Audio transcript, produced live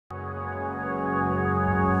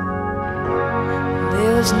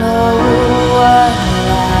was no one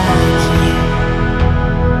like you.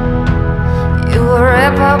 You would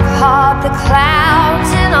rip apart the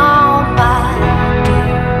clouds in all my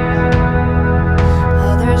days.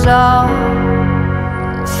 Others all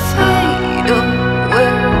fade away.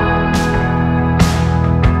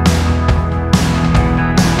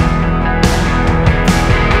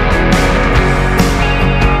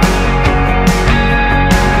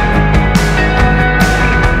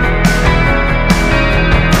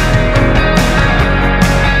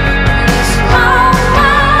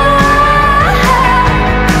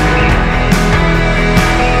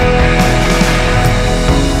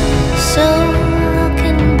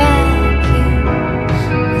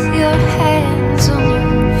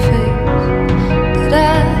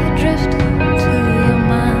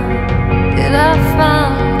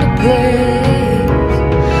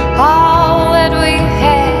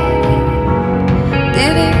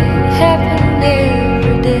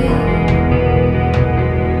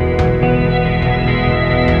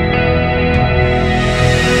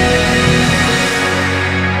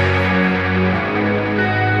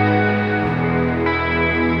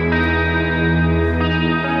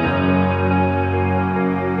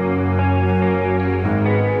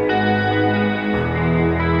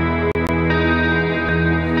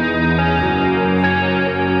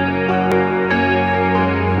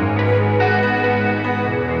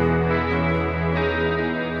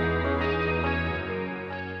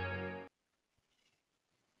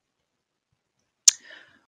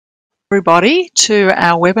 Everybody to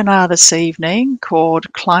our webinar this evening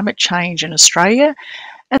called Climate Change in Australia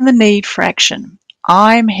and the Need for Action.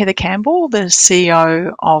 I'm Heather Campbell, the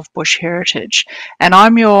CEO of Bush Heritage, and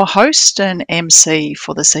I'm your host and MC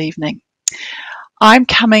for this evening. I'm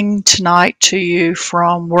coming tonight to you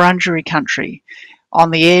from Wurundjeri country,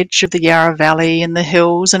 on the edge of the Yarra Valley in the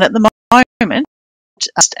hills, and at the moment,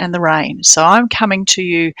 and the rain. So I'm coming to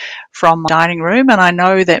you from my dining room, and I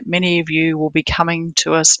know that many of you will be coming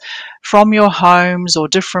to us from your homes or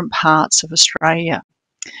different parts of Australia.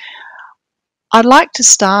 I'd like to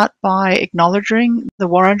start by acknowledging the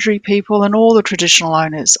Wurundjeri people and all the traditional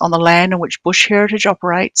owners on the land in which Bush Heritage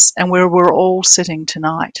operates and where we're all sitting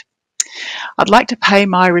tonight. I'd like to pay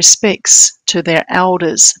my respects to their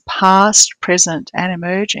elders, past, present and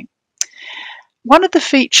emerging. One of the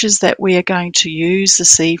features that we are going to use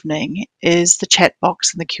this evening is the chat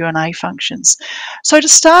box and the Q&A functions. So to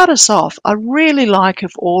start us off, I'd really like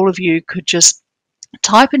if all of you could just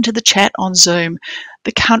type into the chat on Zoom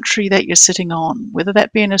the country that you're sitting on, whether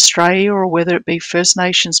that be in Australia or whether it be First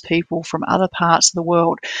Nations people from other parts of the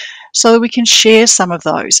world, so that we can share some of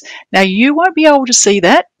those. Now, you won't be able to see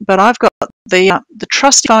that, but I've got the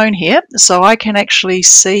trusty phone here, so I can actually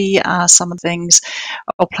see some of the things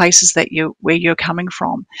or places that where you're coming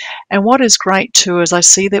from. And what is great too is I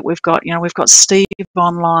see that we've got Steve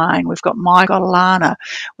online, we've got Mike Alana,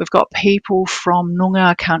 we've got people from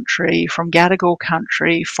Noongar country, from Gadigal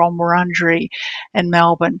country, from Wurundjeri and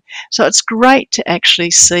Melbourne. So it's great to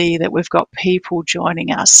actually see that we've got people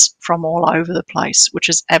joining us from all over the place, which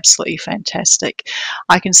is absolutely fantastic.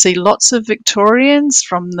 I can see lots of Victorians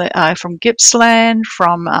from Gippsland,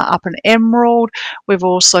 from up in Emerald. We've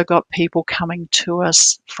also got people coming to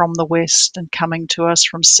us from the west and coming to us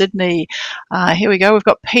from Sydney. Here we go, we've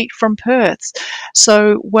got Pete from Perth.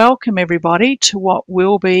 So welcome everybody to what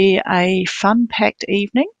will be a fun-packed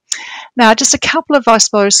evening. Now, just a couple of, I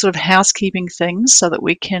suppose, sort of housekeeping things so that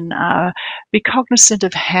we can be cognizant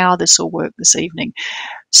of how this will work this evening.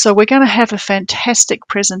 So we're going to have a fantastic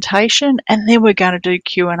presentation and then we're going to do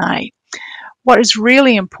Q&A. What is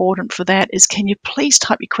really important for that is, can you please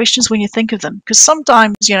type your questions when you think of them? Because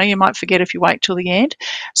sometimes, you might forget if you wait till the end.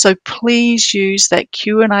 So please use that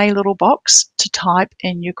Q&A little box to type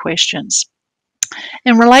in your questions.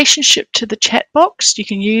 In relationship to the chat box, you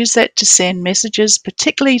can use that to send messages,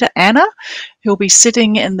 particularly to Anna, who'll be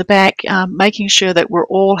sitting in the back, making sure that we're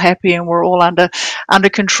all happy and we're all under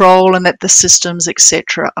control and that the systems,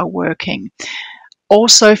 etc., are working.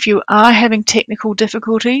 Also, if you are having technical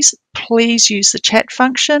difficulties, please use the chat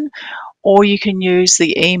function, or you can use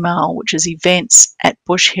the email, which is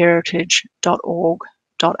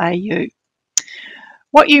events@bushheritage.org.au.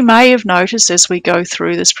 What you may have noticed as we go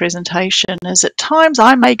through this presentation is at times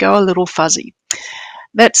I may go a little fuzzy.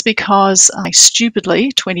 That's because I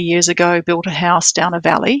stupidly, 20 years ago, built a house down a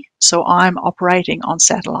valley, so I'm operating on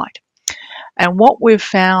satellite. And what we've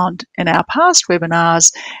found in our past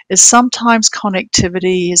webinars is sometimes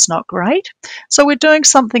connectivity is not great. So we're doing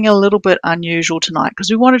something a little bit unusual tonight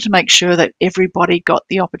because we wanted to make sure that everybody got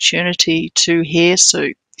the opportunity to hear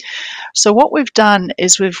Sue. So what we've done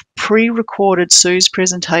is we've pre-recorded Sue's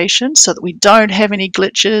presentation so that we don't have any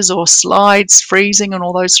glitches or slides freezing and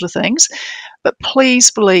all those sort of things. But please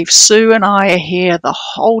believe Sue and I are here the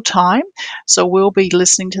whole time, so we'll be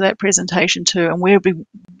listening to that presentation too, and we'll be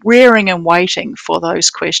rearing and waiting for those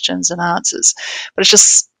questions and answers. But it's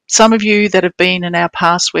just some of you that have been in our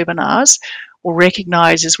past webinars will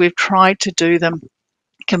recognise as we've tried to do them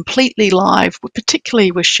completely live,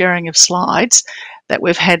 particularly with sharing of slides, that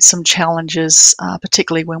we've had some challenges,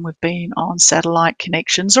 particularly when we've been on satellite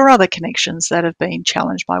connections or other connections that have been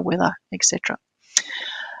challenged by weather, etc.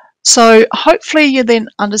 So hopefully you then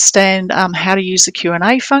understand how to use the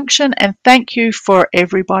Q&A function, and thank you for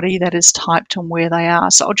everybody that has typed on where they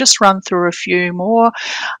are. So I'll just run through a few more.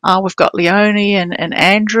 We've got Leonie and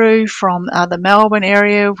Andrew from the Melbourne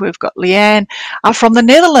area. We've got Leanne from the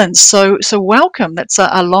Netherlands. So welcome. That's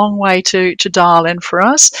a long way to dial in for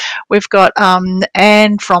us. We've got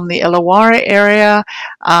Anne from the Illawarra area.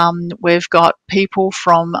 We've got people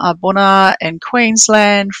from Bunna in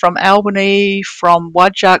Queensland, from Albany, from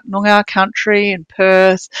Whadjuk Noongar country in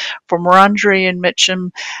Perth, from Wurundjeri in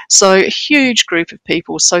Mitcham. So a huge group of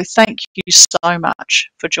people. So thank you so much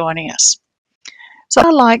for joining us. So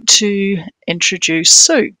I'd like to introduce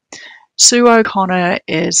Sue. Sue O'Connor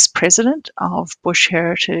is President of Bush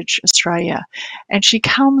Heritage Australia, and she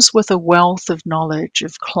comes with a wealth of knowledge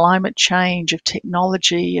of climate change, of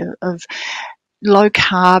technology, of low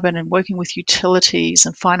carbon and working with utilities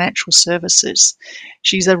and financial services.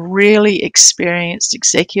 She's a really experienced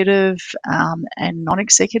executive and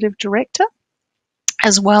non-executive director,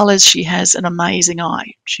 as well as she has an amazing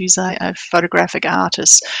eye. She's a photographic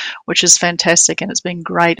artist, which is fantastic, and it's been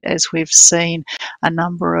great as we've seen a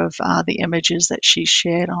number of the images that she's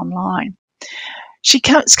shared online. She's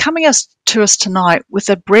coming to us tonight with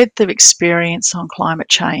a breadth of experience on climate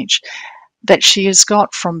change that she has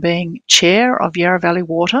got from being chair of Yarra Valley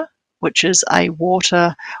Water, which is a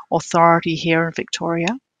water authority here in Victoria,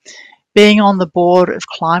 being on the board of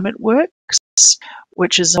Climate Works,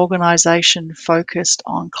 which is an organisation focused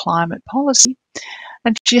on climate policy,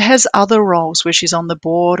 and she has other roles where she's on the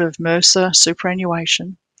board of Mercer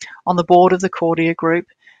Superannuation, on the board of the Cordia Group,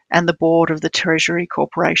 and the board of the Treasury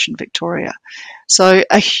Corporation Victoria. So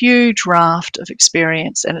a huge raft of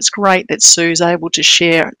experience, and it's great that Sue's able to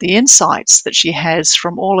share the insights that she has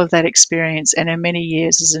from all of that experience and her many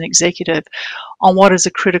years as an executive on what is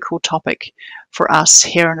a critical topic for us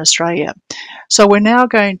here in Australia. So we're now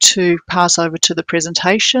going to pass over to the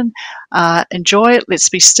presentation. Enjoy it, let's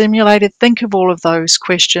be stimulated, think of all of those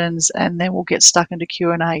questions, and then we'll get stuck into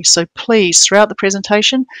Q&A. So please, throughout the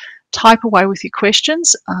presentation, type away with your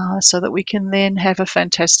questions so that we can then have a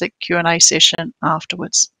fantastic Q&A session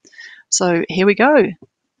afterwards. So here we go.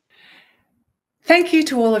 Thank you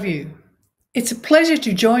to all of you. It's a pleasure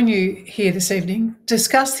to join you here this evening to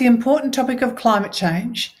discuss the important topic of climate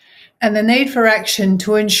change and the need for action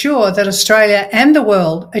to ensure that Australia and the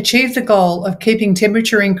world achieve the goal of keeping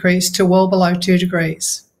temperature increase to well below 2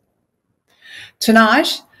 degrees.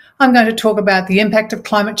 Tonight, I'm going to talk about the impact of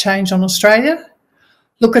climate change on Australia,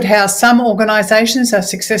 look at how some organisations are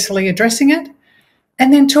successfully addressing it,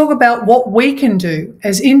 and then talk about what we can do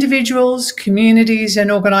as individuals, communities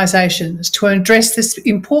and organisations to address this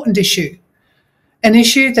important issue, an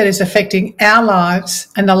issue that is affecting our lives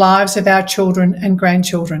and the lives of our children and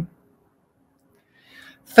grandchildren.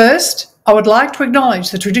 First, I would like to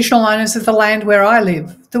acknowledge the traditional owners of the land where I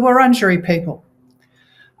live, the Wurundjeri people.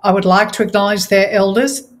 I would like to acknowledge their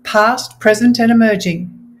elders, past, present and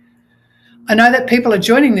emerging. I know that people are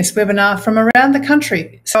joining this webinar from around the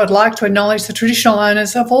country, so I'd like to acknowledge the traditional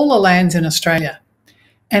owners of all the lands in Australia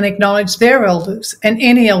and acknowledge their elders and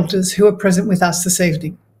any elders who are present with us this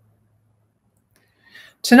evening.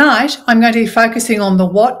 Tonight, I'm going to be focusing on the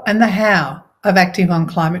what and the how of acting on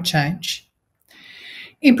climate change.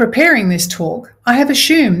 In preparing this talk, I have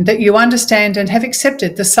assumed that you understand and have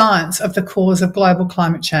accepted the science of the cause of global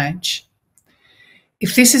climate change.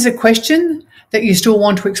 If this is a question that you still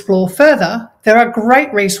want to explore further, there are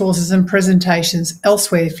great resources and presentations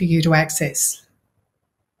elsewhere for you to access.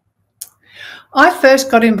 I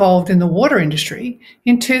first got involved in the water industry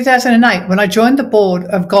in 2008 when I joined the board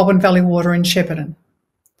of Goulburn Valley Water in Shepparton.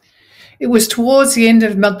 It was towards the end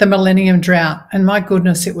of the millennium drought, and my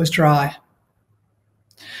goodness, it was dry.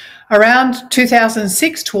 Around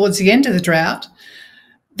 2006, towards the end of the drought,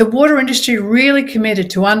 the water industry really committed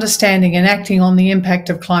to understanding and acting on the impact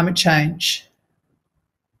of climate change.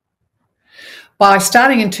 By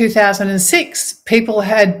starting in 2006, people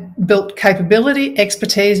had built capability,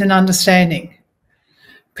 expertise and understanding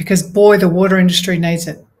because, boy, the water industry needs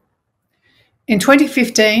it. In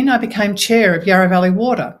 2015, I became chair of Yarra Valley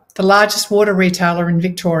Water, the largest water retailer in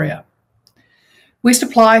Victoria. We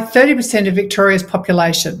supply 30% of Victoria's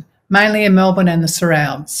population, mainly in Melbourne and the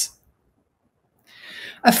surrounds.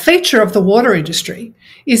 A feature of the water industry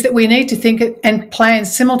is that we need to think and plan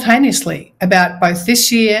simultaneously about both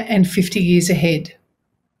this year and 50 years ahead.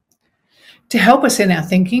 To help us in our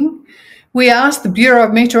thinking, we asked the Bureau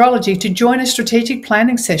of Meteorology to join a strategic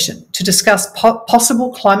planning session to discuss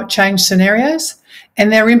possible climate change scenarios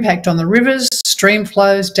and their impact on the rivers, stream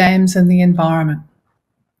flows, dams and the environment.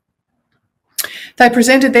 They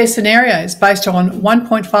presented their scenarios based on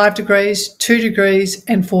 1.5 degrees, 2 degrees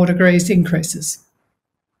and 4 degrees increases.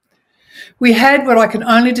 We had what I can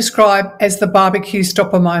only describe as the barbecue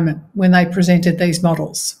stopper moment when they presented these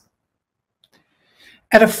models.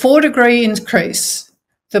 At a 4-degree increase,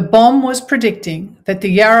 the BOM was predicting that the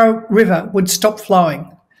Yarra River would stop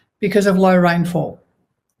flowing because of low rainfall.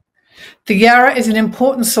 The Yarra is an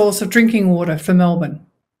important source of drinking water for Melbourne.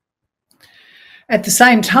 At the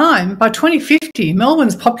same time, by 2050,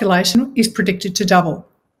 Melbourne's population is predicted to double.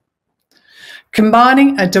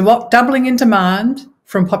 Combining a doubling in demand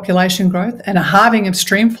from population growth and a halving of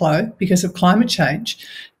stream flow because of climate change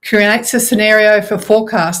creates a scenario for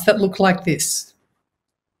forecasts that look like this.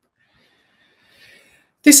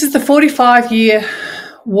 This is the 45-year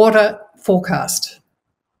water forecast.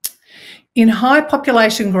 In high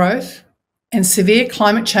population growth and severe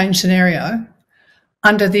climate change scenario,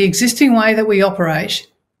 under the existing way that we operate,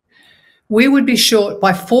 we would be short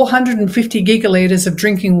by 450 gigalitres of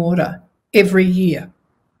drinking water every year.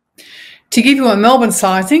 To give you a Melbourne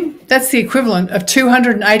sizing, that's the equivalent of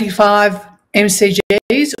 285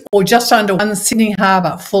 MCGs or just under one Sydney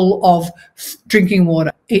Harbour full of drinking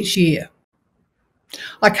water each year.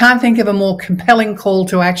 I can't think of a more compelling call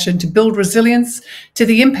to action to build resilience to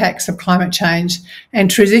the impacts of climate change and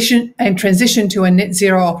transition to a net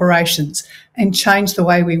zero operations and change the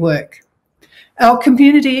way we work. Our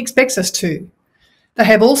community expects us to. They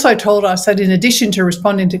have also told us that in addition to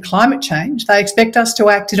responding to climate change, they expect us to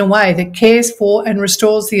act in a way that cares for and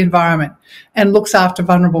restores the environment and looks after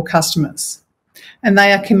vulnerable customers. And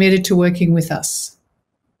they are committed to working with us.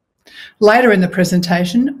 Later in the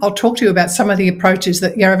presentation, I'll talk to you about some of the approaches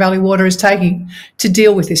that Yarra Valley Water is taking to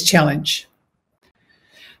deal with this challenge.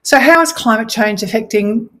 So how is climate change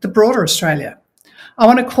affecting the broader Australia? I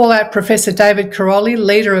want to call out Professor David Caroli,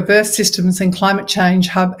 Leader of Earth Systems and Climate Change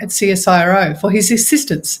Hub at CSIRO, for his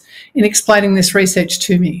assistance in explaining this research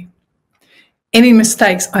to me. Any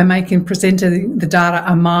mistakes I make in presenting the data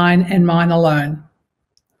are mine and mine alone.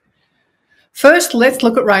 First, let's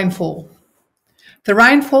look at rainfall. The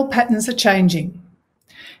rainfall patterns are changing.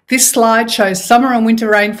 This slide shows summer and winter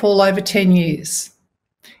rainfall over 10 years.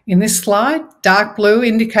 In this slide, dark blue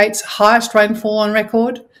indicates highest rainfall on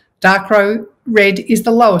record, dark red is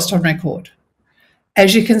the lowest on record.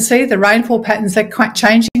 As you can see, the rainfall patterns are quite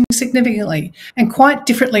changing significantly and quite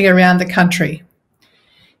differently around the country.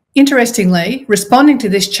 Interestingly, responding to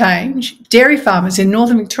this change, dairy farmers in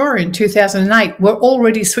northern Victoria in 2008 were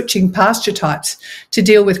already switching pasture types to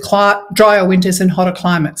deal with drier winters and hotter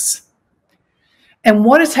climates. And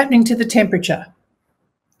what is happening to the temperature?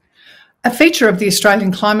 A feature of the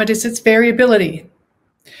Australian climate is its variability.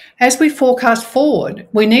 As we forecast forward,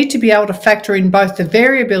 we need to be able to factor in both the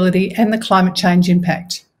variability and the climate change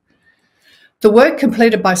impact. The work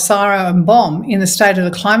completed by CSIRO and BOM in the State of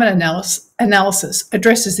the Climate analysis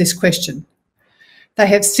addresses this question. They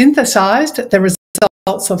have synthesised the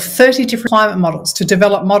results of 30 different climate models to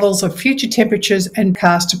develop models of future temperatures and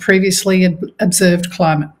forecast to previously observed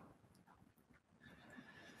climate.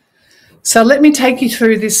 So let me take you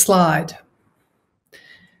through this slide.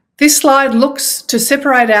 This slide looks to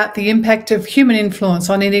separate out the impact of human influence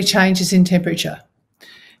on any changes in temperature.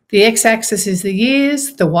 The x-axis is the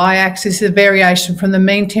years, the y-axis is the variation from the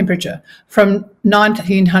mean temperature from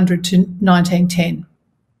 1900 to 1910.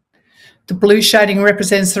 The blue shading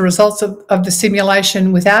represents the results of the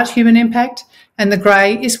simulation without human impact, and the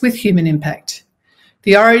grey is with human impact.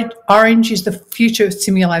 The orange is the future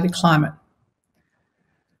simulated climate.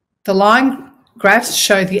 The line graphs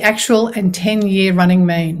show the actual and 10-year running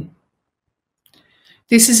mean.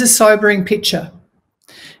 This is a sobering picture.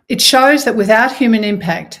 It shows that without human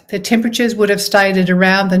impact, the temperatures would have stayed at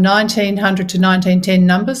around the 1900 to 1910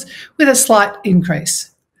 numbers with a slight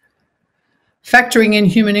increase. Factoring in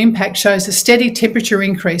human impact shows a steady temperature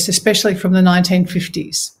increase, especially from the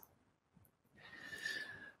 1950s.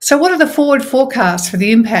 So what are the forward forecasts for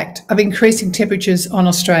the impact of increasing temperatures on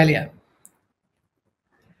Australia?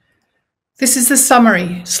 This is the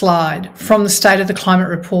summary slide from the State of the Climate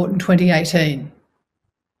Report in 2018.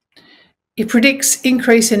 It predicts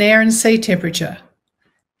increase in air and sea temperature,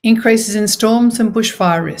 increases in storms and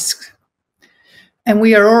bushfire risk, and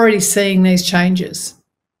we are already seeing these changes.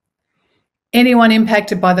 Anyone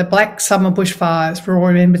impacted by the Black Summer bushfires will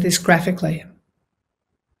remember this graphically.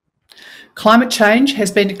 Climate change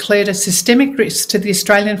has been declared a systemic risk to the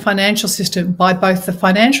Australian financial system by both the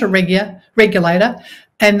Financial Regulator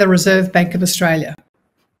and the Reserve Bank of Australia.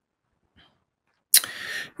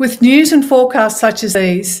 With news and forecasts such as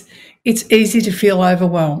these, it's easy to feel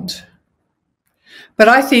overwhelmed. But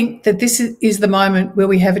I think that this is the moment where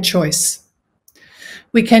we have a choice.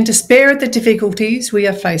 We can despair at the difficulties we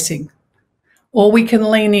are facing, or we can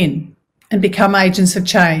lean in and become agents of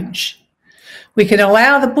change. We can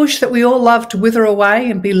allow the bush that we all love to wither away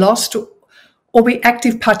and be lost, or be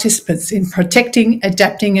active participants in protecting,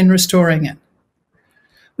 adapting and restoring it.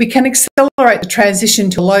 We can accelerate the transition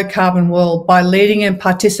to a low-carbon world by leading and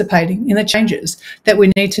participating in the changes that we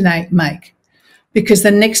need to make, because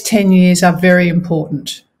the next 10 years are very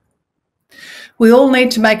important. We all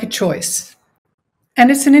need to make a choice, and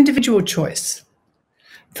it's an individual choice.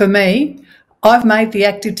 For me, I've made the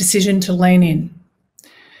active decision to lean in.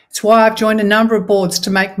 It's why I've joined a number of boards to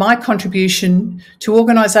make my contribution to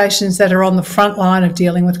organisations that are on the front line of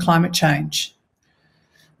dealing with climate change.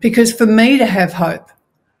 Because for me to have hope,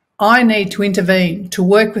 I need to intervene, to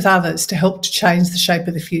work with others to help to change the shape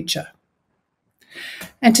of the future.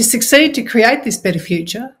 And to succeed to create this better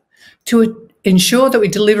future, to ensure that we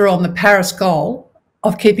deliver on the Paris goal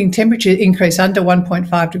of keeping temperature increase under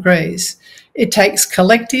 1.5 degrees, it takes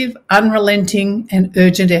collective, unrelenting and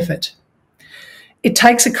urgent effort. It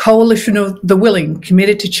takes a coalition of the willing,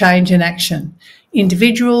 committed to change and action.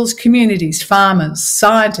 Individuals, communities, farmers,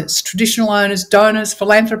 scientists, traditional owners, donors,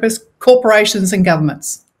 philanthropists, corporations and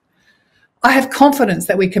governments. I have confidence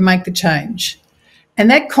that we can make the change, and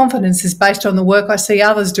that confidence is based on the work I see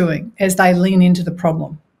others doing as they lean into the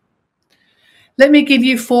problem. Let me give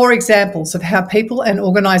you 4 examples of how people and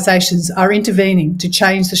organisations are intervening to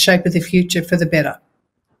change the shape of the future for the better.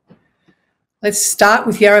 Let's start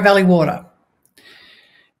with Yarra Valley Water.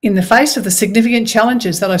 In the face of the significant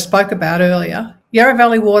challenges that I spoke about earlier, Yarra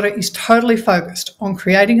Valley Water is totally focused on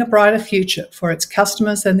creating a brighter future for its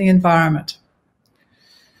customers and the environment.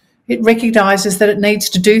 It recognises that it needs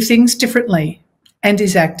to do things differently and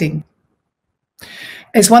is acting.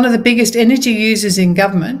 As one of the biggest energy users in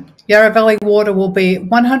government, Yarra Valley Water will be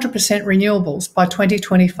 100% renewables by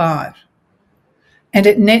 2025 and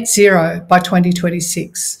at net zero by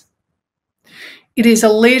 2026. It is a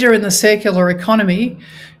leader in the circular economy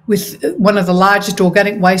with one of the largest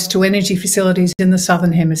organic waste to energy facilities in the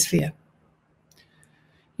Southern Hemisphere.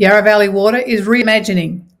 Yarra Valley Water is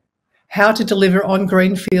reimagining how to deliver on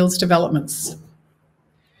greenfields developments.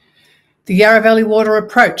 The Yarra Valley Water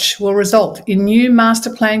approach will result in new master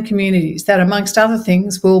plan communities that, amongst other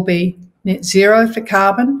things, will be net zero for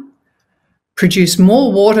carbon, produce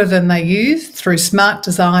more water than they use through smart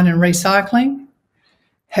design and recycling,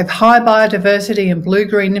 have high biodiversity and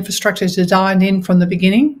blue-green infrastructure designed in from the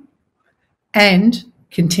beginning, and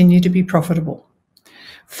continue to be profitable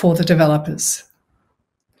for the developers.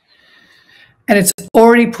 And it's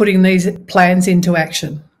already putting these plans into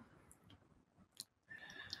action.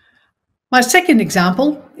 My second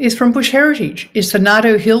example is from Bush Heritage. It's the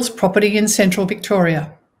Nardo Hills property in central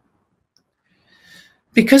Victoria.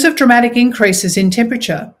 Because of dramatic increases in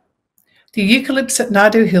temperature, the eucalypts at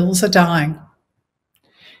Nardo Hills are dying.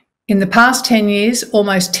 In the past 10 years,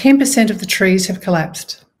 almost 10% of the trees have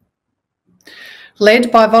collapsed.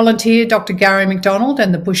 Led by volunteer Dr. Gary McDonald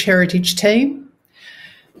and the Bush Heritage team,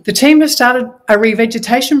 the team has started a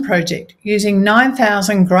revegetation project using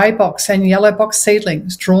 9,000 grey box and yellow box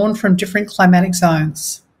seedlings drawn from different climatic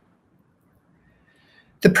zones.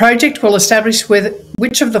 The project will establish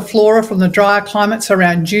which of the flora from the drier climates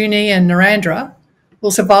around Junee and Narrandera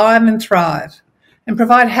will survive and thrive and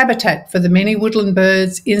provide habitat for the many woodland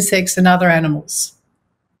birds, insects and other animals.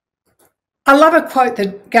 I love a quote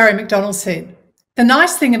that Gary McDonald said. The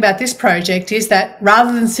nice thing about this project is that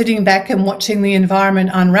rather than sitting back and watching the environment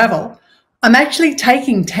unravel, I'm actually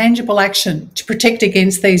taking tangible action to protect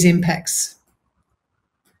against these impacts.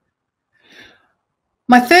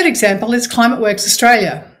 My third example is ClimateWorks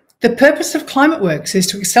Australia. The purpose of ClimateWorks is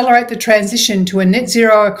to accelerate the transition to a net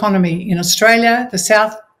zero economy in Australia, the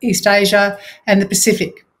Southeast Asia and the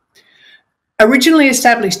Pacific. Originally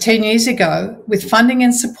established 10 years ago with funding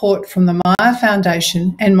and support from the Myer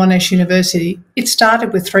Foundation and Monash University, it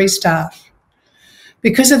started with 3 staff.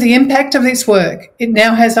 Because of the impact of this work, it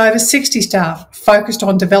now has over 60 staff focused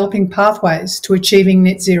on developing pathways to achieving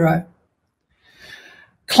net zero.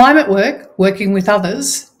 Climate work, working with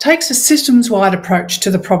others, takes a systems-wide approach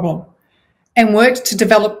to the problem and works to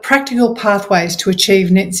develop practical pathways to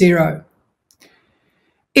achieve net zero.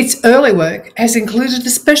 Its early work has included a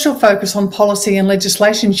special focus on policy and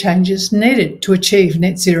legislation changes needed to achieve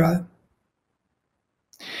net zero.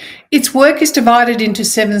 Its work is divided into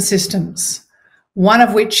 7 systems, one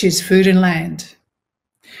of which is food and land.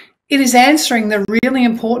 It is answering the really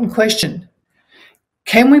important question: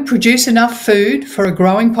 can we produce enough food for a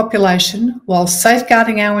growing population while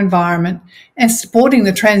safeguarding our environment and supporting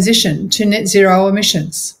the transition to net zero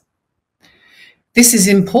emissions? This is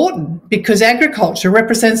important because agriculture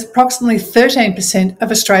represents approximately 13%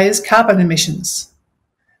 of Australia's carbon emissions.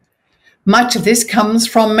 Much of this comes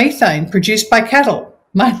from methane produced by cattle,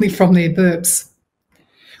 mainly from their burps,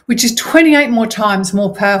 which is 28 more times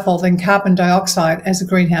more powerful than carbon dioxide as a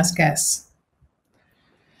greenhouse gas.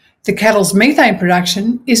 The cattle's methane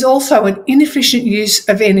production is also an inefficient use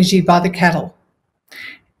of energy by the cattle,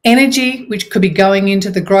 energy which could be going into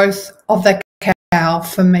the growth of the cow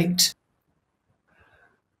for meat.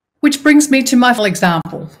 Which brings me to my final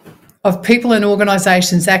example of people and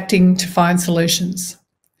organisations acting to find solutions.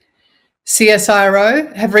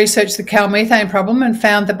 CSIRO have researched the cow methane problem and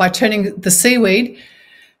found that by turning the seaweed,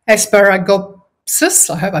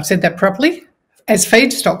 Asparagopsis, I hope I've said that properly, as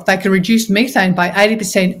feedstock, they can reduce methane by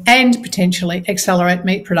 80% and potentially accelerate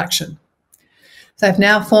meat production. They've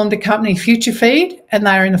now formed a company, Future Feed, and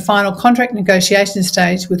they are in the final contract negotiation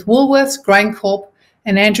stage with Woolworths, GrainCorp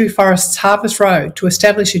and Andrew Forrest's Harvest Road to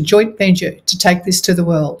establish a joint venture to take this to the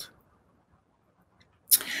world.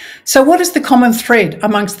 So what is the common thread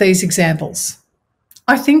amongst these examples?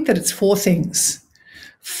 I think that it's 4 things.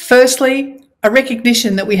 Firstly, a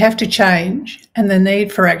recognition that we have to change and the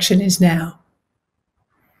need for action is now.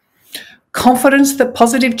 Confidence that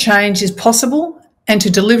positive change is possible, and to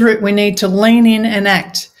deliver it we need to lean in and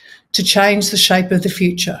act to change the shape of the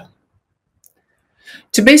future.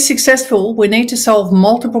 To be successful, we need to solve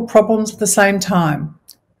multiple problems at the same time: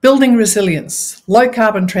 building resilience, low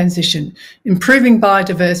carbon transition, improving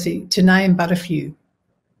biodiversity, to name but a few.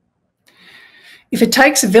 If it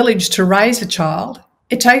takes a village to raise a child,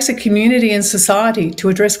 it takes a community and society to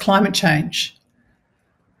address climate change.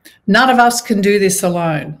 None of us can do this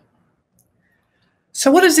alone.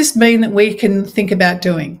 So what does this mean that we can think about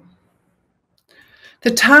doing?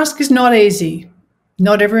 The task is not easy.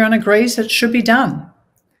 Not everyone agrees that it should be done.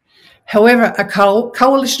 However, a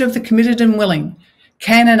coalition of the committed and willing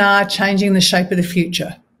can and are changing the shape of the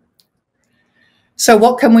future. So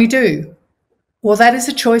what can we do? Well, that is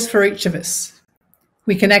a choice for each of us.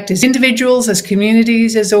 We can act as individuals, as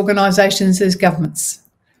communities, as organisations, as governments.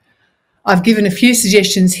 I've given a few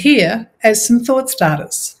suggestions here as some thought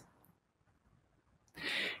starters.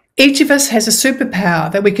 Each of us has a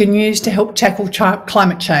superpower that we can use to help tackle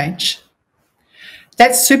climate change.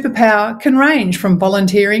 That superpower can range from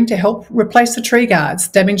volunteering to help replace the tree guards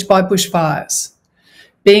damaged by bushfires,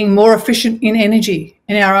 being more efficient in energy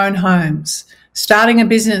in our own homes, starting a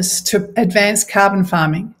business to advance carbon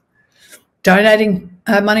farming, donating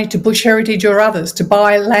money to bush heritage or others to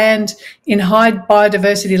buy land in high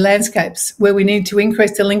biodiversity landscapes where we need to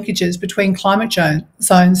increase the linkages between climate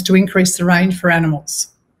zones to increase the range for animals.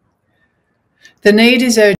 The need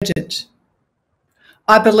is urgent.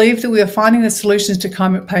 I believe that we are finding the solutions to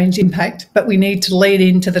climate change impact, but we need to lead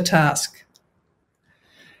into the task.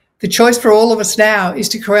 The choice for all of us now is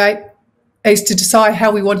to decide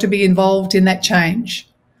how we want to be involved in that change,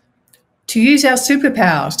 to use our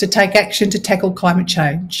superpowers to take action to tackle climate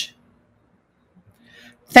change.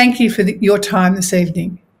 Thank you for your time this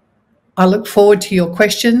evening. I look forward to your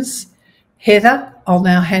questions. Heather, I'll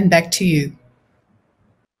now hand back to you.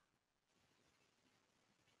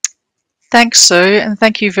 Thanks, Sue, and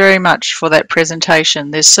thank you very much for that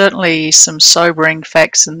presentation. There's certainly some sobering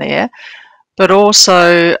facts in there, but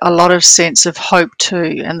also a lot of sense of hope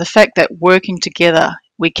too, and the fact that working together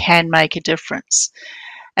we can make a difference.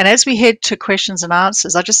 And as we head to questions and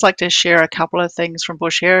answers, I'd just like to share a couple of things from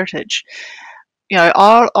Bush Heritage. You know,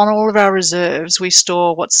 on all of our reserves, we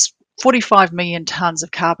store what's 45 million tonnes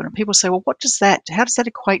of carbon. And people say, well, how does that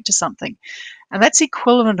equate to something? And that's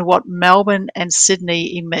equivalent to what Melbourne and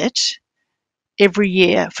Sydney emit every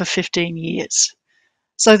year for 15 years.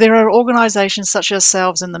 So there are organisations such as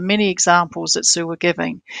ourselves and the many examples that Sue were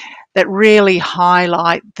giving that really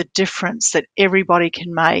highlight the difference that everybody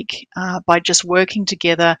can make by just working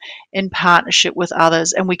together in partnership with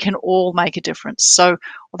others, and we can all make a difference. So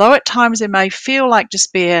although at times there may feel like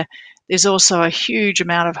despair, there's also a huge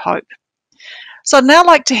amount of hope. So I'd now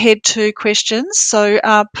like to head to questions. So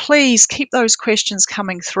please keep those questions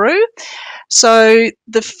coming through. So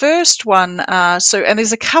the first one, and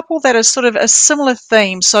there's a couple that are sort of a similar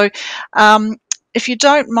theme. So if you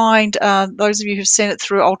don't mind, those of you who've sent it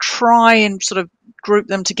through, I'll try and sort of group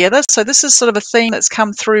them together. So this is sort of a theme that's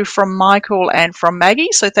come through from Michael and from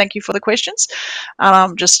Maggie. So thank you for the questions.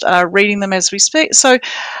 I'm just reading them as we speak. So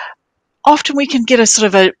often we can get a sort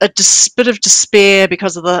of a bit of despair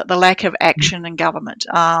because of the lack of action in government,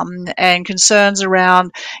 and concerns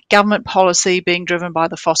around government policy being driven by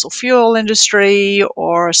the fossil fuel industry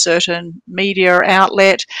or a certain media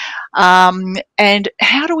outlet. And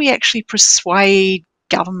how do we actually persuade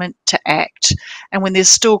government to act? And when there's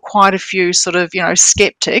still quite a few sort of,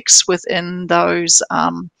 skeptics within those,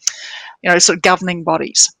 sort of governing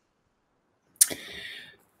bodies.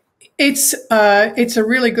 It's a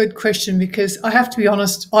really good question, because I have to be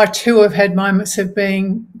honest, I too have had moments of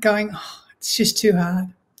being going, oh, it's just too hard.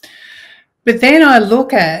 But then I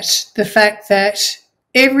look at the fact that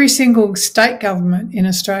every single state government in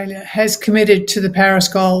Australia has committed to the Paris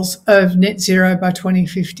goals of net zero by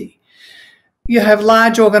 2050. You have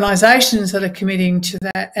large organisations that are committing to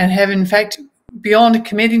that and have, in fact, beyond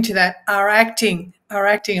committing to that, are acting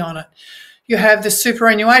on it. You have the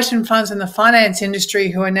superannuation funds and the finance industry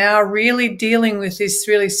who are now really dealing with this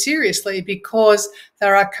really seriously because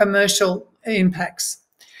there are commercial impacts.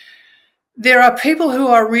 There are people who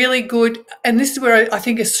are really good, and this is where I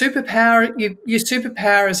think your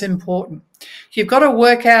superpower is important. You've got to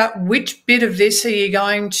work out which bit of this are you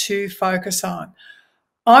going to focus on.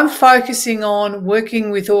 I'm focusing on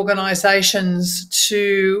working with organisations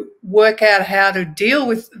to work out how to deal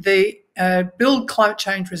with build climate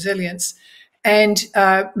change resilience and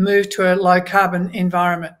move to a low carbon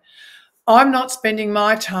environment. I'm not spending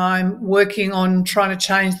my time working on trying to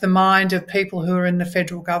change the mind of people who are in the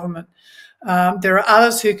federal government. There are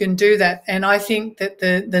others who can do that, and I think that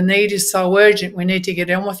the need is so urgent. We need to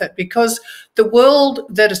get on with it, because the world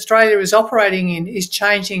that Australia is operating in is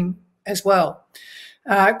changing as well.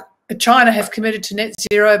 China has committed to net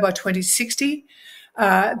zero by 2060.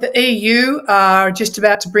 The EU are just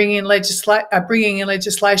about to bring in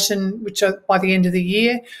legislation, which are by the end of the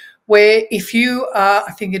year, where if you are,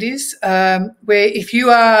 where if you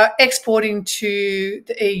are exporting to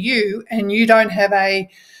the EU and you don't have a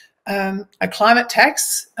climate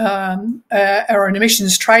tax or an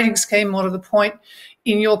emissions trading scheme, more to the point,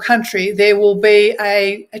 in your country, there will be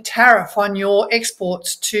a tariff on your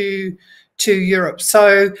exports to Europe.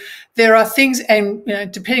 So there are things, and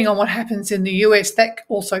depending on what happens in the US, that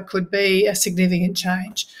also could be a significant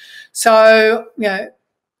change. So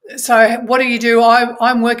so what do?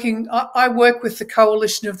 I work with the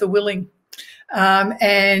Coalition of the Willing,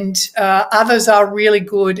 and others are really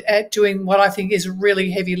good at doing what I think is really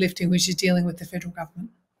heavy lifting, which is dealing with the federal government.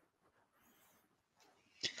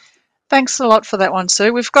 Thanks a lot for that one,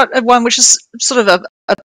 Sue. We've got one which is sort of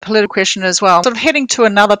a political question as well. Sort of heading to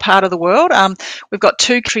another part of the world. We've got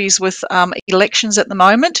two countries with elections at the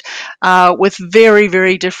moment, with very,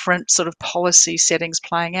 very different sort of policy settings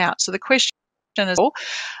playing out. So the question is,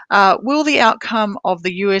 will the outcome of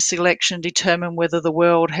the US election determine whether the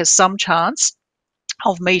world has some chance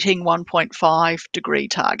of meeting 1.5 degree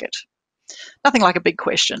target? Nothing like a big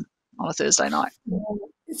question on a Thursday night.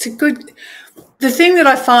 The thing that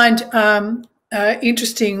I find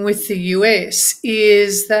interesting with the US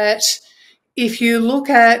is that if you look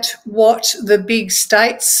at what the big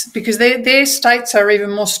states, because their states are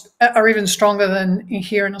even stronger than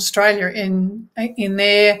here in Australia in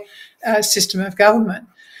their system of government.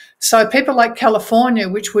 So people like California,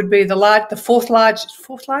 which would be the fourth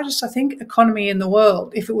largest, I think, economy in the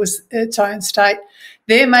world if it was its own state,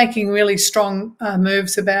 they're making really strong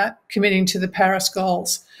moves about committing to the Paris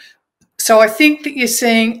goals. So I think that you're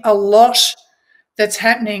seeing a lot that's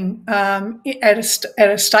happening at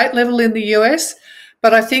a state level in the US,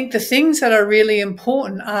 but I think the things that are really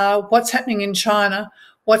important are what's happening in China,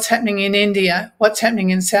 what's happening in India, what's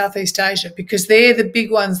happening in Southeast Asia, because they're the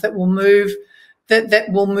big ones that will move that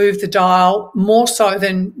will move the dial more so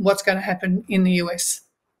than what's going to happen in the US.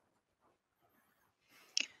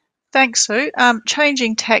 Thanks, Sue.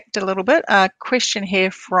 Changing tact a little bit, a question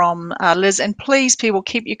here from Liz, and please, people,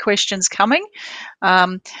 keep your questions coming.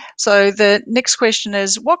 So the next question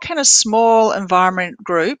is, what can a small environment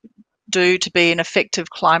group do to be an effective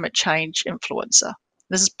climate change influencer?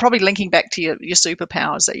 This is probably linking back to your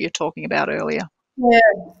superpowers that you're talking about earlier.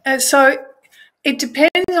 Yeah, so it depends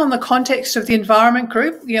on the context of the environment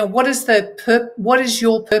group. What is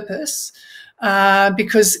your purpose?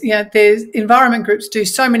 Because there's environment groups do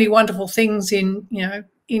so many wonderful things in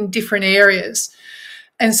different areas,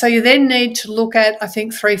 and so you then need to look at, I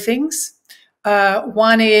think, three things.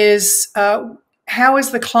 One is how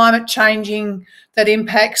is the climate changing that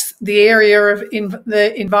impacts the area of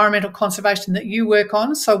the environmental conservation that you work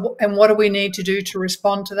on? So, and what do we need to do to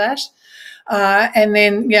respond to that? And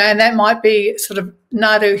then, and that might be sort of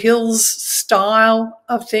Nardo Hills style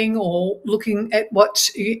of thing, or looking at what,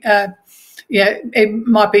 it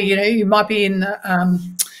might be, you might be in the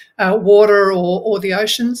water or the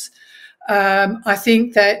oceans. I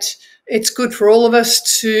think that it's good for all of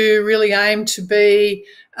us to really aim to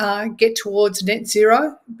get towards net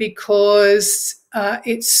zero, because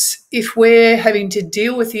if we're having to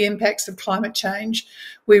deal with the impacts of climate change,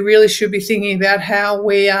 we really should be thinking about how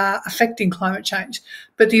we are affecting climate change.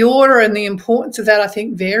 But the order and the importance of that, I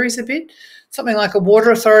think, varies a bit. Something like a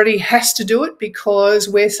water authority has to do it because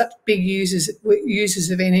we're such big users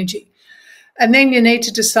of energy. And then you need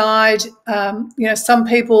to decide, some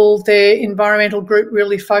people, their environmental group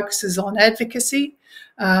really focuses on advocacy.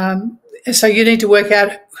 So you need to work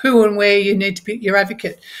out who and where you need to be your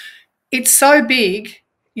advocate. It's so big,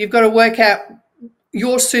 you've got to work out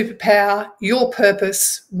your superpower, your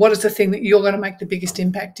purpose, what is the thing that you're going to make the biggest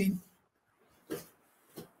impact in.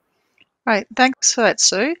 Right, thanks for that,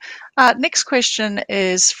 Sue. Next question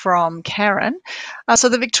is from Karen. So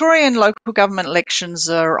the Victorian local government elections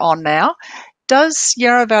are on now. Does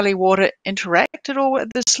Yarra Valley Water interact at all at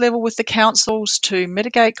this level with the councils to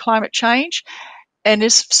mitigate climate change? And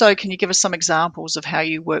if so, can you give us some examples of how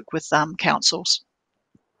you work with councils?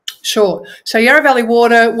 Sure. So Yarra Valley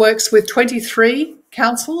Water works with 23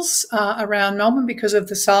 councils around Melbourne because of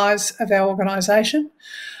the size of our organisation.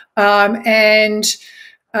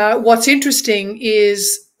 What's interesting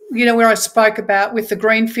is, where I spoke about with the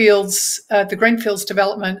Greenfields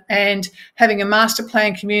development and having a master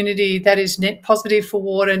plan community that is net positive for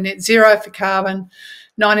water, net zero for carbon,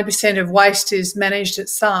 90% of waste is managed at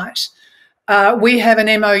site. We have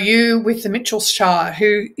an MOU with the Mitchell Shire,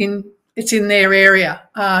 it's in their area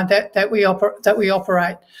that we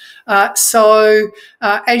operate. So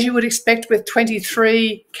as you would expect with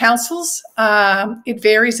 23 councils, it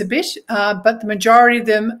varies a bit, but the majority of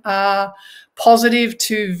them are positive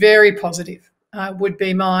to very positive, would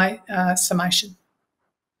be my summation.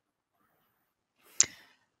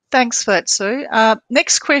 Thanks for that, Sue.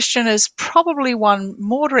 Next question is probably one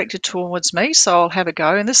more directed towards me, so I'll have a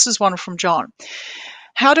go. And this is one from John.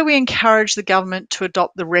 How do we encourage the government to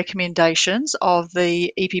adopt the recommendations of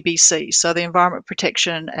the EPBC, so the Environment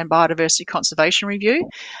Protection and Biodiversity Conservation Review,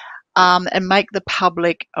 and make the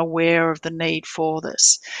public aware of the need for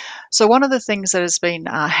this? So one of the things that has been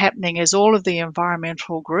happening is all of the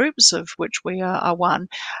environmental groups, of which we are one,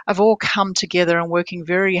 have all come together and working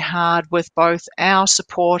very hard with both our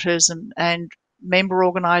supporters and member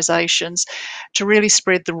organisations to really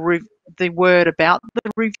spread the word about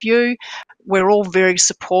the review. We're all very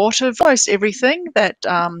supportive of almost everything that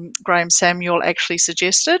Graham Samuel actually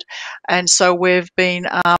suggested, and so we've been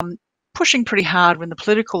pushing pretty hard in the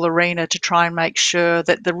political arena to try and make sure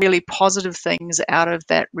that the really positive things out of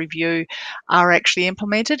that review are actually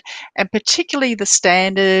implemented, and particularly the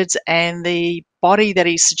standards and the body that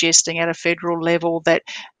he's suggesting at a federal level that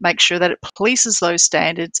makes sure that it polices those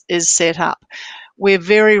standards is set up. We're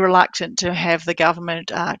very reluctant to have the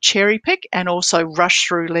government cherry pick and also rush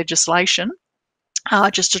through legislation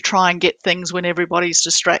just to try and get things when everybody's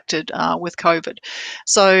distracted with COVID.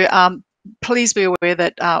 So please be aware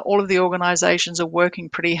that all of the organisations are working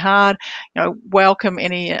pretty hard. Welcome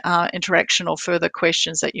any interaction or further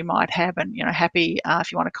questions that you might have, and happy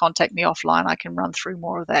if you want to contact me offline, I can run through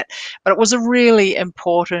more of that. But it was a really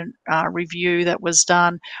important review that was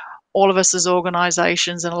done. All of us as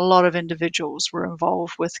organisations and a lot of individuals were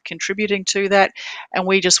involved with contributing to that, and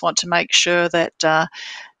we just want to make sure that the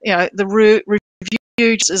review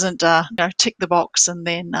just isn't tick the box and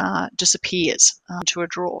then disappears to a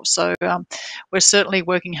drawer. So we're certainly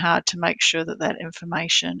working hard to make sure that that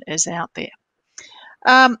information is out there.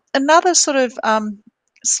 Another sort of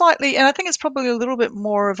slightly, and I think it's probably a little bit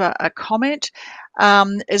more of a comment,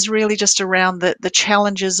 is really just around the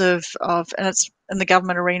challenges of, and it's in the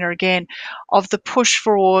government arena again, of the push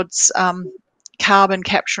towards carbon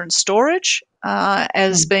capture and storage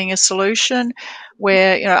as being a solution,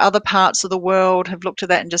 where other parts of the world have looked at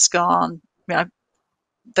that and just gone,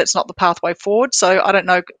 that's not the pathway forward. So I don't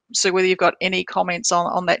know, Sue, whether you've got any comments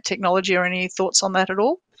on that technology or any thoughts on that at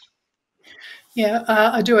all? Yeah,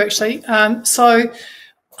 I do actually. So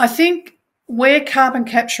I think where carbon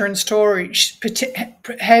capture and storage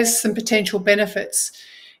has some potential benefits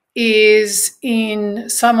is in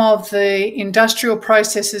some of the industrial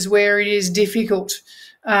processes where it is difficult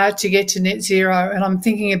to get to net zero. And I'm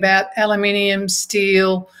thinking about aluminium,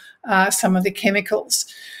 steel, some of the chemicals.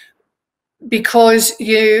 because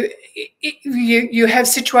you have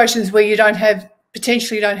situations where you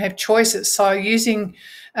potentially don't have choices. So using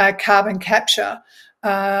carbon capture,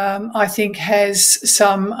 I think, has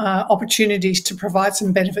some opportunities to provide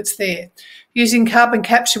some benefits there. Using carbon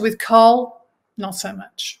capture with coal, not so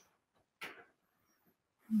much.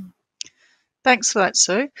 Thanks for that,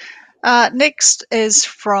 Sue. Next is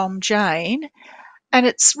from Jane, and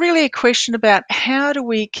it's really a question about how do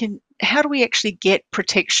we actually get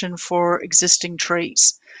protection for existing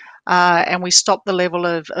trees, and we stop the level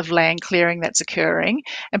of land clearing that's occurring,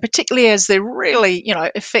 and particularly as they're really,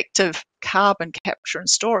 effective carbon capture and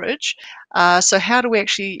storage. So how do we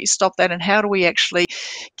actually stop that, and how do we actually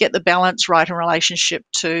get the balance right in relationship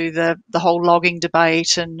to the whole logging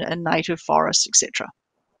debate and native forests, etc.?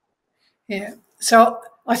 Yeah, so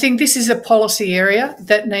I think this is a policy area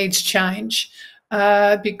that needs change,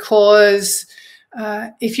 because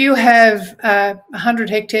if you have 100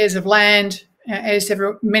 hectares of land, as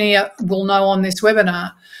many will know on this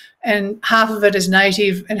webinar, and half of it is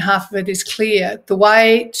native and half of it is clear, the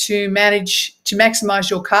way to maximise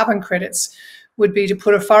your carbon credits would be to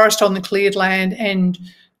put a forest on the cleared land and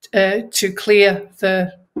to clear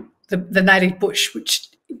the native bush, which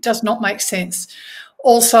does not make sense.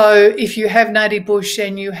 Also, if you have native bush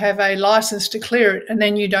and you have a licence to clear it and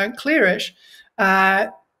then you don't clear it,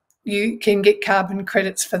 you can get carbon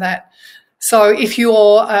credits for that. So if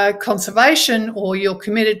you're conservation, or you're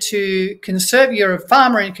committed to conserve, you're a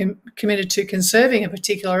farmer and committed to conserving a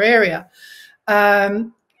particular area,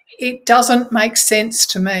 it doesn't make sense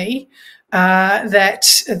to me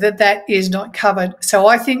that is not covered. So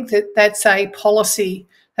I think that's a policy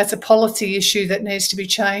issue that needs to be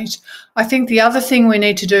changed. I think the other thing we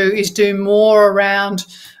need to do is do more around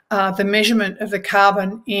the measurement of the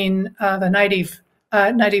carbon in the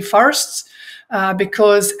native forests,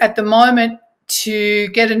 because at the moment, to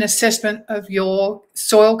get an assessment of your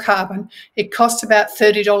soil carbon, it costs about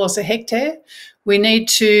 $30 a hectare. We need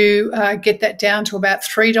to get that down to about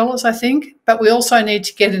 $3, I think, but we also need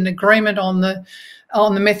to get an agreement on the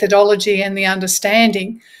methodology and the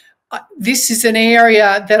understanding. This is an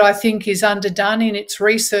area that I think is underdone in its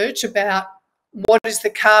research about what is the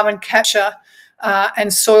carbon capture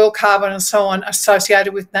and soil carbon and so on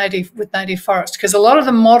associated with native forest. Because a lot of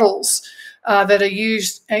the models that are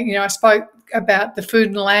used, and I spoke about the food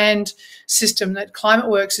and land system that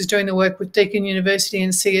ClimateWorks is doing the work with Deakin University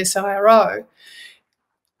and CSIRO.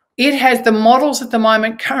 It has the models at the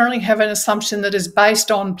moment currently have an assumption that is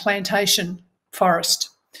based on plantation forest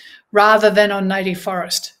rather than on native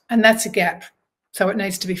forest. And that's a gap. So it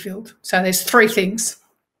needs to be filled. So there's three things: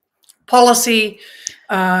 policy,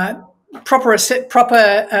 proper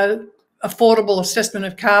affordable assessment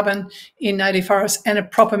of carbon in native forests, and a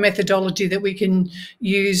proper methodology that we can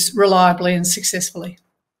use reliably and successfully.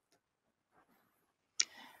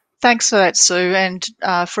 Thanks for that, Sue. And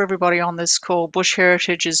for everybody on this call, Bush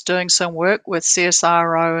Heritage is doing some work with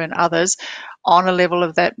CSIRO and others on a level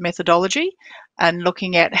of that methodology, and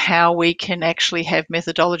looking at how we can actually have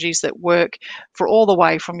methodologies that work for all the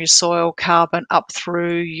way from your soil carbon up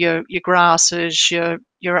through your grasses, your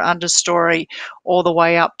understory, all the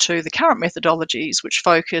way up to the current methodologies, which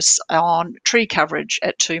focus on tree coverage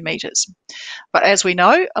at 2 metres. But as we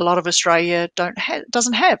know, a lot of Australia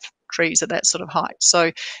doesn't have trees at that sort of height.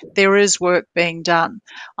 So there is work being done.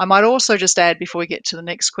 I might also just add, before we get to the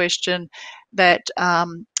next question, that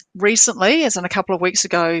recently, as in a couple of weeks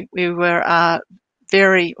ago, we were I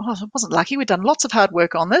wasn't lucky. We'd done lots of hard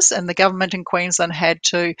work on this, and the government in Queensland had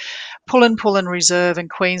to pull and reserve, and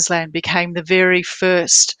Queensland became the very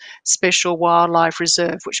first special wildlife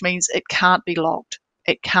reserve, which means it can't be logged,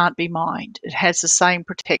 it can't be mined. It has the same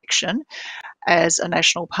protection as a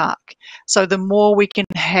national park. So the more we can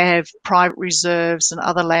have private reserves and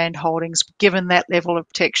other land holdings given that level of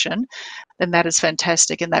protection, then that is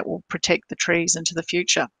fantastic, and that will protect the trees into the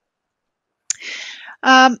future.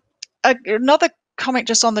 Another comment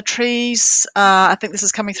just on the trees. I think this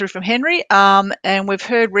is coming through from Henry, and we've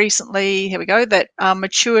heard recently, here we go, that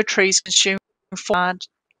mature trees consume 4%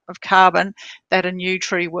 of carbon that a new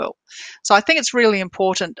tree will. So I think it's really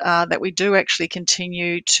important that we do actually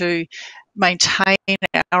continue to maintain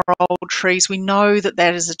our old trees. We know that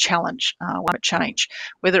that is a challenge, climate change,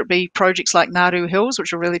 whether it be projects like Nadu Hills,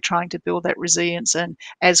 which are really trying to build that resilience, and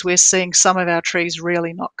as we're seeing some of our trees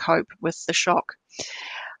really not cope with the shock.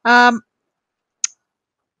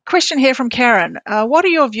 Question here from Karen. What are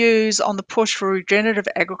your views on the push for regenerative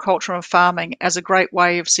agriculture and farming as a great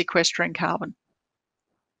way of sequestering carbon?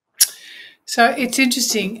 So it's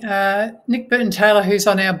interesting. Nick Burton-Taylor, who's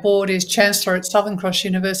on our board, is Chancellor at Southern Cross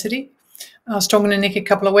University. I was talking to Nick a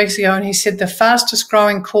couple of weeks ago, and he said the fastest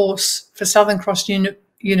growing course for Southern Cross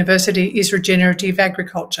University is regenerative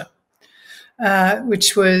agriculture,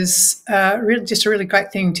 which was really just a really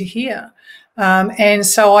great thing to hear. And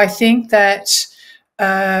so I think that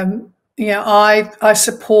I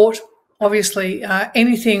support obviously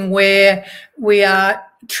anything where we are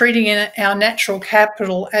treating our natural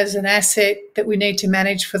capital as an asset that we need to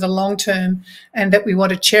manage for the long term and that we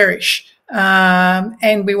want to cherish.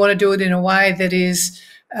 And we want to do it in a way that is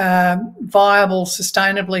viable,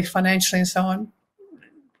 sustainably, financially, and so on.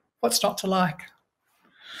 What's not to like?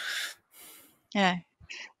 Yeah.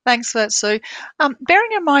 Thanks for that, Sue.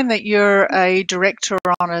 Bearing in mind that you're a director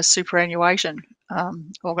on a superannuation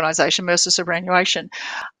organisation, Mercer Superannuation,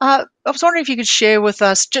 I was wondering if you could share with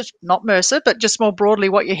us, just not Mercer, but just more broadly,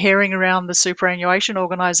 what you're hearing around the superannuation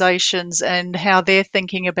organisations and how they're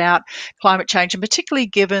thinking about climate change, and particularly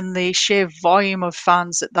given the sheer volume of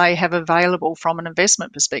funds that they have available from an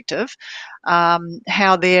investment perspective,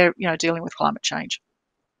 how they're dealing with climate change.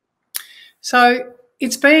 So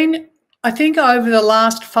it's been, I think over the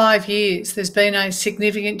last 5 years, there's been a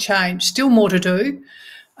significant change, still more to do.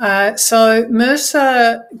 So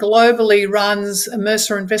Mercer globally runs a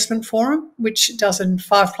Mercer Investment Forum, which does in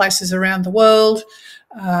 5 places around the world.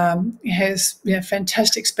 It has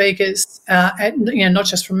fantastic speakers, not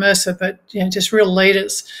just from Mercer, but just real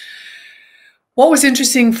leaders. What was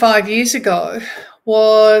interesting 5 years ago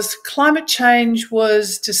was climate change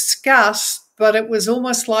was discussed, but it was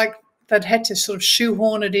almost like they'd had to sort of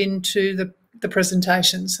shoehorn it into the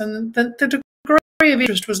presentations, and the degree of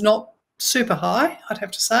interest was not super high, I'd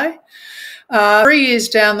have to say. 3 years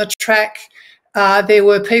down the track, there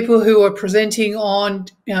were people who were presenting on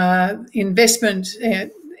investment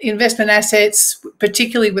assets,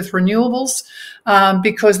 particularly with renewables,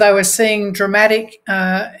 because they were seeing dramatic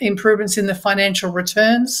improvements in the financial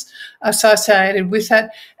returns associated with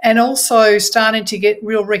that, and also starting to get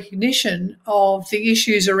real recognition of the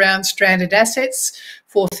issues around stranded assets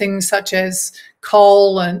for things such as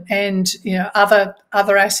coal and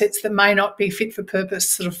other assets that may not be fit for purpose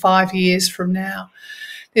sort of 5 years from now.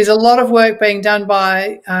 There's a lot of work being done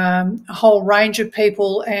by a whole range of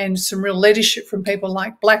people, and some real leadership from people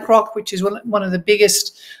like BlackRock, which is one of the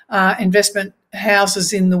biggest investment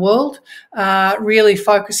houses in the world, really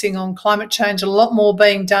focusing on climate change. A lot more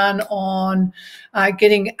being done on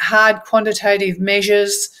getting hard quantitative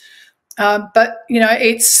measures. But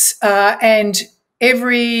and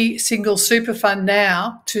every single super fund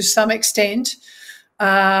now, to some extent,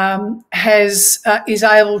 is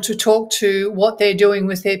able to talk to what they're doing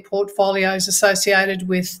with their portfolios associated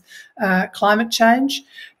with climate change.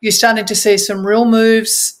 You're starting to see some real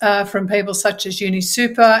moves from people such as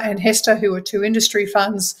UniSuper and Hester, who are 2 industry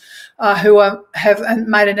funds, who have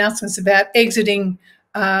made announcements about exiting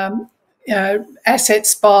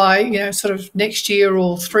assets by sort of next year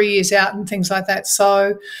or 3 years out and things like that.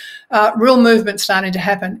 So real movement starting to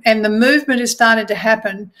happen, and the movement is starting to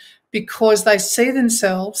happen because they see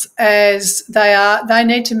themselves as they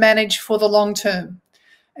need to manage for the long term.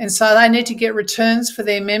 And so they need to get returns for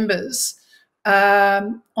their members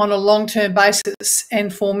on a long-term basis.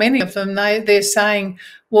 And for many of them, they're saying,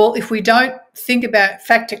 well, if we don't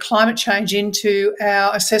factor climate change into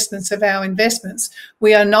our assessments of our investments,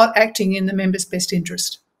 we are not acting in the members' best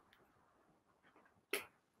interest.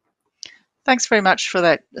 Thanks very much for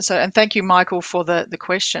that. And thank you, Michael, for the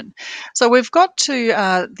question. So we've got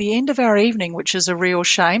to the end of our evening, which is a real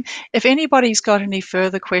shame. If anybody's got any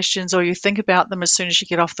further questions, or you think about them as soon as you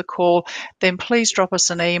get off the call, then please drop us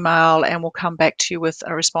an email and we'll come back to you with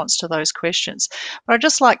a response to those questions. But I'd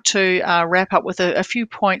just like to wrap up with a few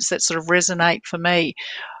points that sort of resonate for me.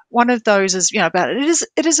 One of those is, about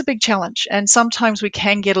it is a big challenge, and sometimes we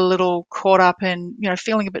can get a little caught up in,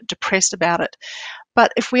 feeling a bit depressed about it.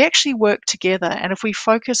 But if we actually work together, and if we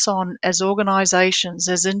focus on, as organisations,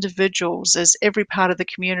 as individuals, as every part of the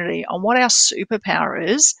community, on what our superpower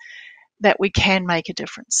is, that we can make a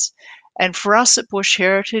difference. And for us at Bush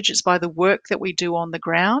Heritage, it's by the work that we do on the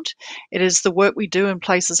ground. It is the work we do in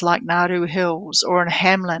places like Nadu Hills or in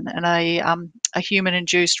Hamlin, and a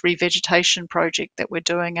human-induced revegetation project that we're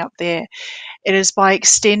doing up there. It is by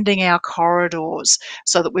extending our corridors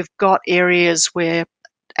so that we've got areas where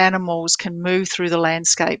animals can move through the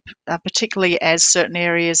landscape, particularly as certain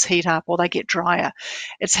areas heat up or they get drier.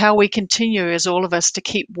 It's how we continue, as all of us, to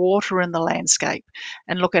keep water in the landscape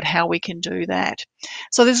and look at how we can do that.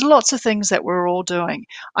 So there's lots of things that we're all doing.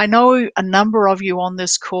 I know a number of you on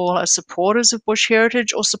this call are supporters of Bush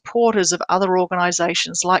Heritage or supporters of other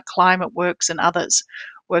organisations like Climate Works and others.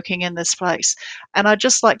 working in this place. And I'd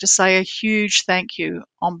just like to say a huge thank you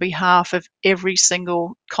on behalf of every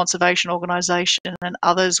single conservation organisation and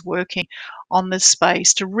others working on this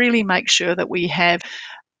space to really make sure that we have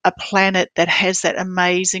a planet that has that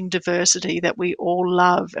amazing diversity that we all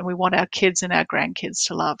love and we want our kids and our grandkids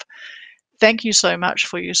to love. Thank you so much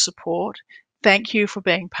for your support. Thank you for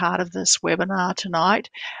being part of this webinar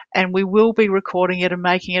tonight, and we will be recording it and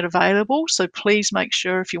making it available, so please make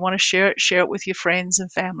sure if you want to share it with your friends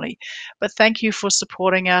and family. But thank you for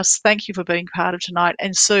supporting us. Thank you for being part of tonight.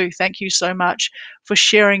 And Sue, thank you so much for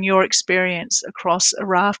sharing your experience across a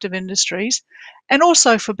raft of industries and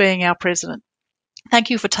also for being our president.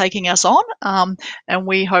 Thank you for taking us on, and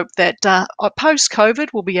we hope that post-COVID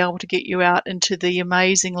we'll be able to get you out into the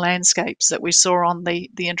amazing landscapes that we saw on the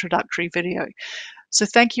introductory video. So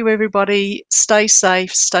thank you, everybody. Stay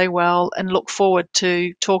safe, stay well, and look forward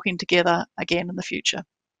to talking together again in the future.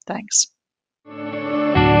 Thanks.